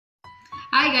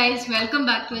Hi guys, welcome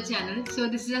back to our channel. So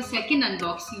this is our second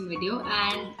unboxing video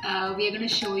and we are going to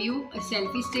show you a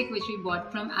selfie stick which we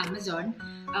bought from Amazon.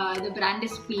 The brand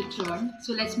is Ptron.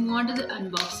 So let's move on to the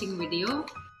unboxing video.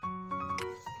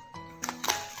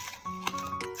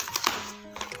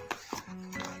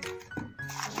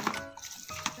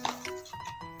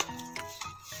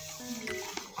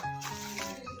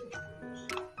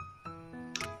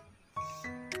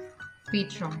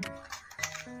 Ptron.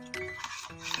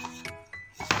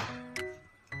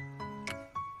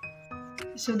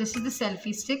 So this is the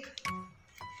selfie stick.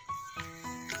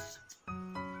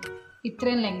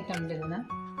 Itrain length under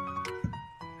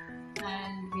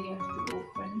and we have to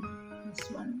open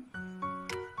this one.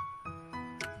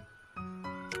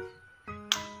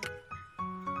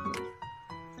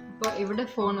 Here the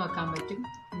phone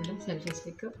selfie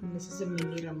stick. And this is a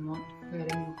mini remote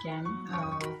wherein you can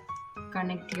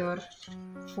connect your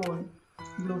phone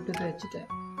Bluetooth vechittu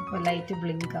light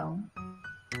blink avum.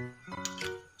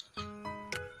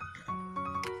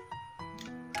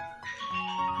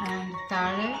 And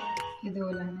താഴെ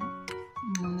ഇതുപോലെ തന്നെ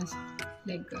മൂന്ന്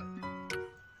leg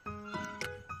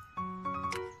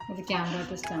ഒരു camera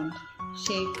to stand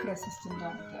shake resistant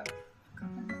ആയിട്ട്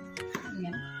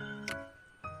ഇങ്ങനെ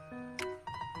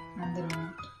and the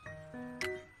remote.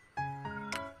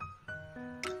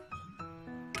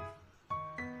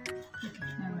 Okay,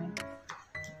 never mind.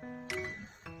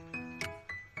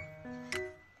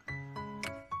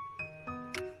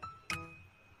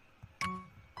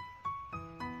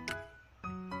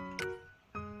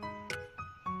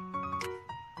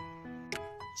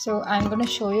 So I'm going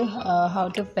to show you how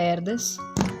to pair this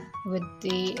with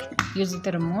using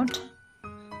the remote.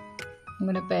 I'm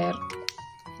going to pair.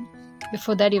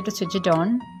 Before that, you have to switch it on.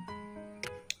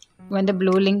 When the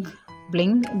blue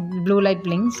light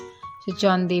blinks, switch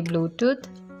on the Bluetooth.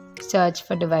 Search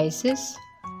for devices.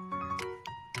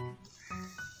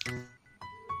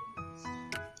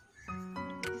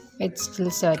 It's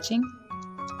still searching.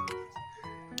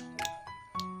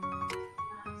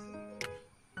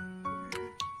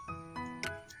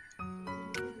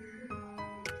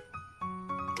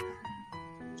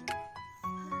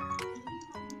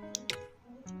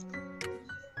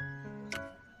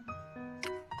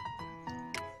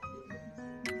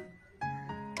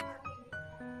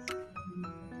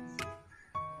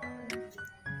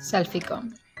 Selfie com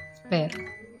pair.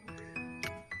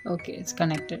 Okay, it's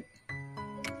connected.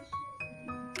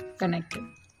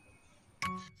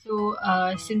 So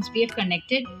since we have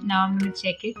connected, now I'm going to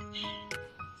check it.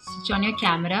 Switch on your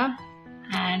camera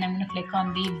and I'm going to click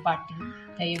on the button.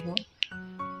 There you go.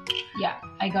 Yeah,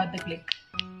 I got the click.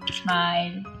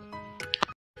 Smile.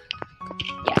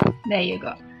 Yeah, there you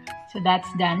go. So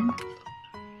that's done.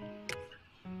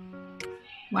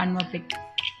 One more pic.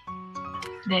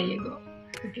 There you go.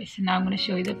 Okay, so now I'm going to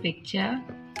show you the picture.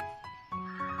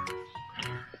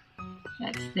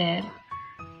 That's there.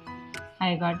 I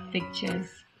got pictures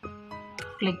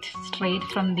clicked straight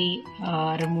from the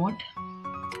remote.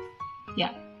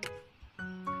 Yeah.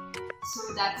 So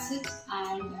that's it.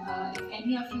 And if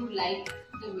any of you like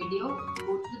the video,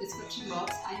 go to the description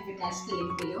box. I have attached the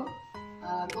link below.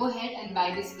 Go ahead and buy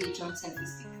this Ptron selfie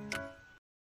stick.